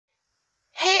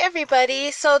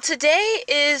everybody, so today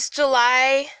is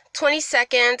July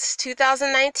 22nd,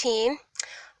 2019.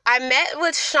 I met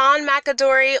with Sean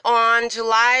McAdory on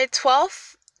July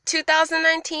 12th,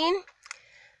 2019.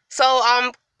 So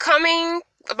I'm coming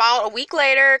about a week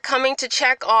later, coming to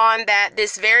check on that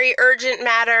this very urgent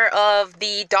matter of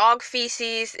the dog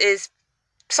feces is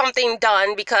something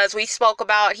done, because we spoke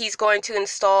about he's going to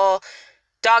install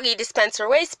doggy dispenser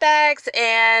waste bags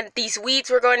and these weeds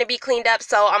were going to be cleaned up.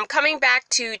 So I'm coming back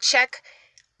to check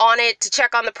on it, to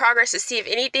check on the progress, to see if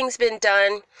anything's been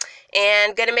done,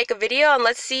 and gonna make a video and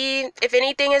let's see if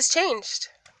anything has changed.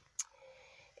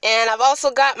 And I've also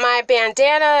got my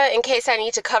bandana in case I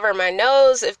need to cover my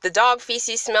nose if the dog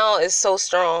feces smell is so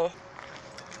strong.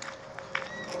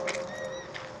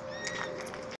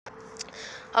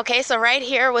 Okay, so right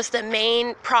here was the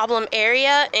main problem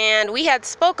area, and we had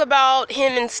spoke about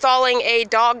him installing a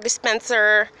dog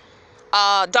dispenser,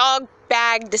 dog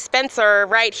bag dispenser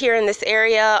right here in this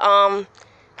area.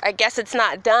 I guess it's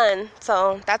not done,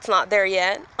 so that's not there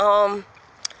yet.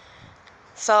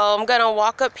 So I'm gonna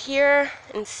walk up here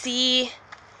and see.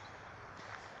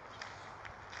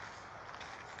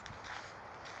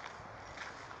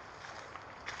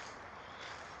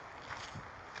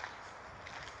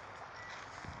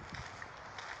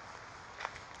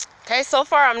 Okay, so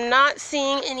far I'm not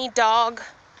seeing any dog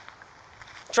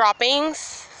droppings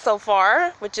so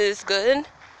far, which is good.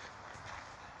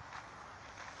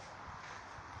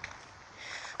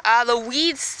 The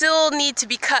weeds still need to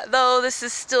be cut though. This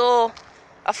is still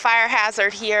a fire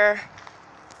hazard here.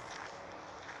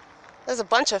 There's a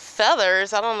bunch of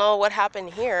feathers. I don't know what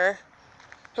happened here.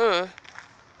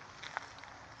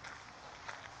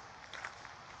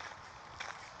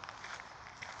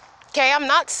 Okay, I'm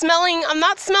not smelling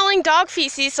dog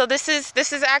feces, so this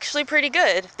is actually pretty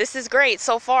good. This is great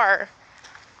so far.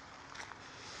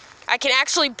 I can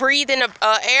actually breathe in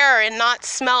air and not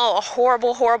smell a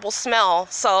horrible smell,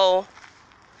 so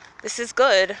this is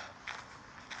good.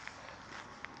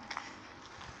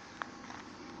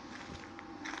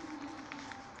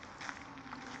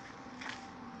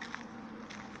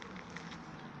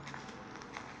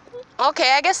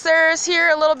 Okay, I guess there's here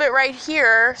a little bit right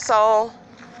here, so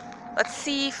let's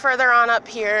see further on up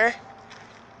here.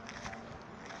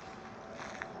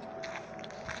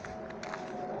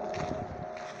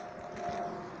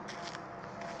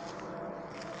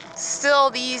 Still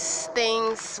these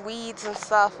things, weeds and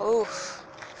stuff, oof.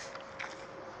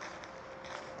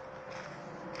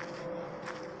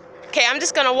 Okay, I'm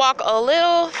just gonna walk a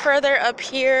little further up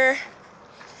here.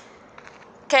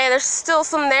 Okay, there's still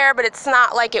some there, but it's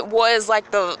not like it was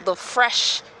like the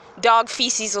fresh dog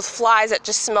feces with flies that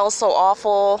just smells so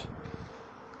awful.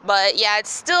 But yeah, it's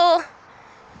still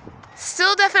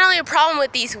definitely a problem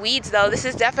with these weeds though. This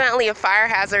is definitely a fire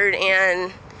hazard,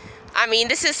 and I mean,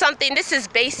 this is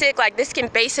basic, like this can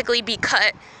basically be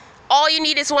cut. All you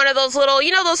need is one of those little,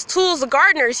 you know, those tools the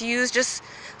gardeners use, just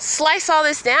slice all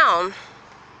this down.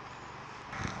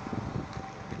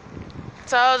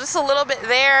 So just a little bit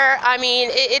there. I mean,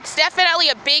 it's definitely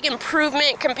a big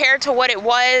improvement compared to what it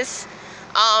was,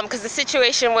 because the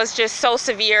situation was just so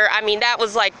severe. I mean, that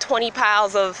was like 20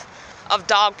 piles of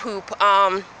dog poop.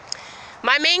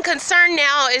 My main concern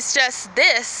now is just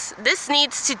this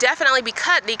needs to definitely be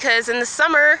cut, because in the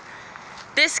summer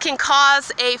this can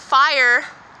cause a fire.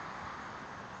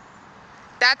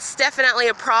 That's definitely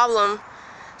a problem.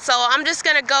 So I'm just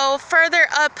gonna go further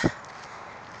up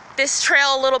this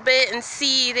trail a little bit and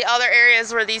see the other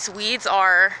areas where these weeds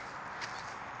are.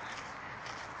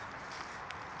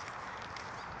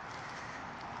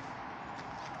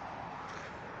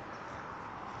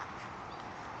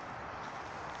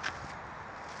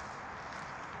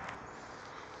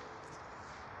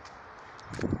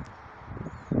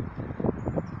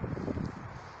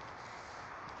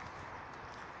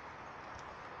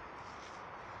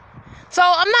 So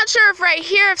I'm not sure if right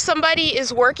here, if somebody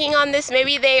is working on this,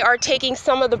 maybe they are taking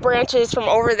some of the branches from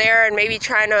over there and maybe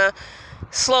trying to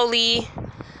slowly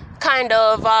kind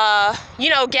of, you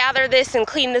know, gather this and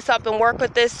clean this up and work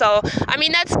with this. So, I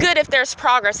mean, that's good if there's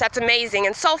progress. That's amazing.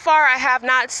 And so far, I have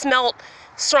not smelt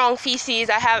strong feces.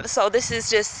 So this is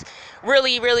just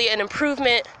really an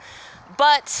improvement.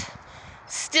 But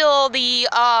still,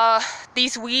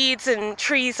 these weeds and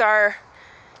trees are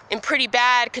in pretty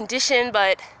bad condition,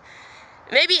 but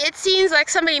maybe it seems like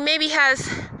somebody maybe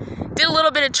did a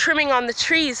little bit of trimming on the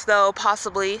trees though,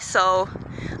 possibly. So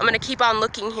I'm gonna keep on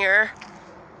looking here.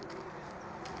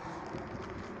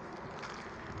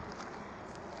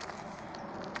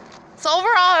 So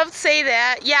overall, I would say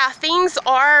that, yeah, things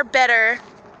are better.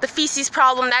 The feces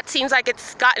problem, that seems like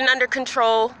it's gotten under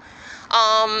control.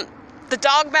 the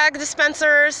dog bag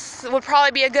dispensers would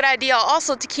probably be a good idea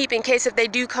also to keep in case if they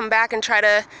do come back and try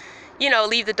to, you know,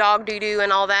 leave the dog doo-doo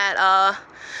and all that.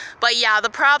 But yeah, the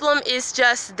problem is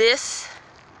just these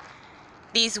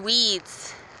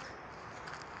weeds.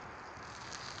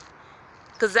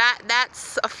 Because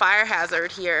that's a fire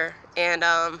hazard here. And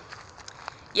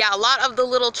yeah, a lot of the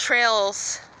little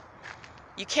trails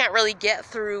you can't really get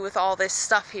through with all this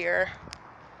stuff here.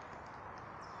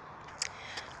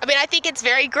 I mean, I think it's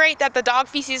very great that the dog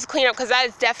feces clean up, because that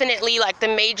is definitely like the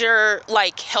major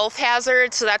like health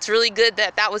hazard. So that's really good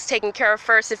that that was taken care of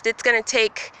first. If it's gonna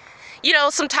take, you know,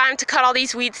 some time to cut all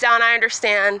these weeds down, I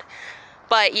understand.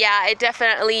 But yeah, it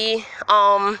definitely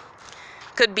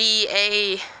could be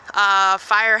a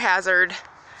fire hazard.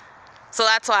 So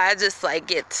that's why I just like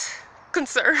get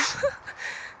concerned.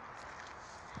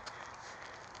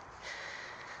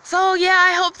 So yeah,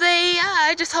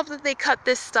 I just hope that they cut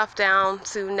this stuff down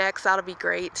soon next. That'll be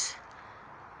great.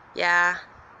 Yeah.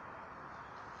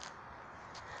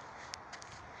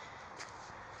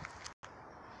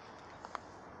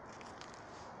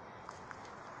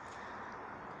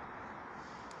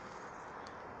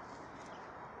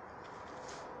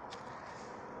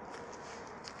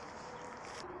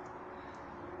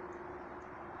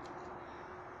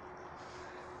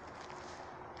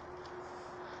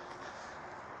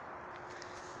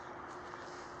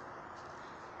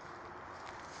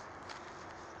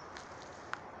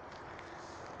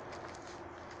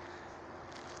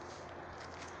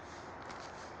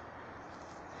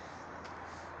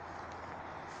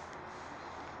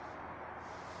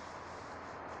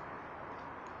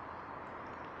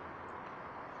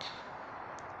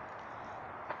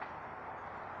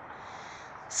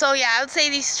 So yeah, I would say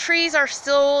these trees are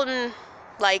still in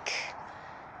like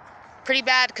pretty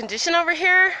bad condition over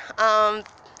here.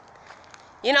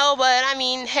 You know, but I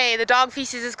mean, hey, the dog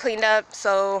feces is cleaned up,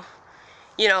 so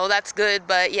you know, that's good.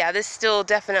 But yeah, this still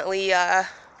definitely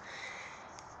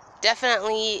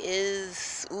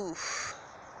is oof.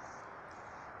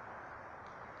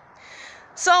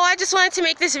 So I just wanted to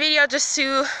make this video just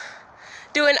to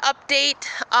do an update.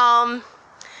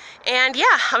 And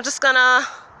yeah, I'm just gonna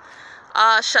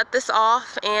shut this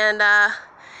off, and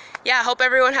yeah, I hope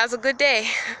everyone has a good day.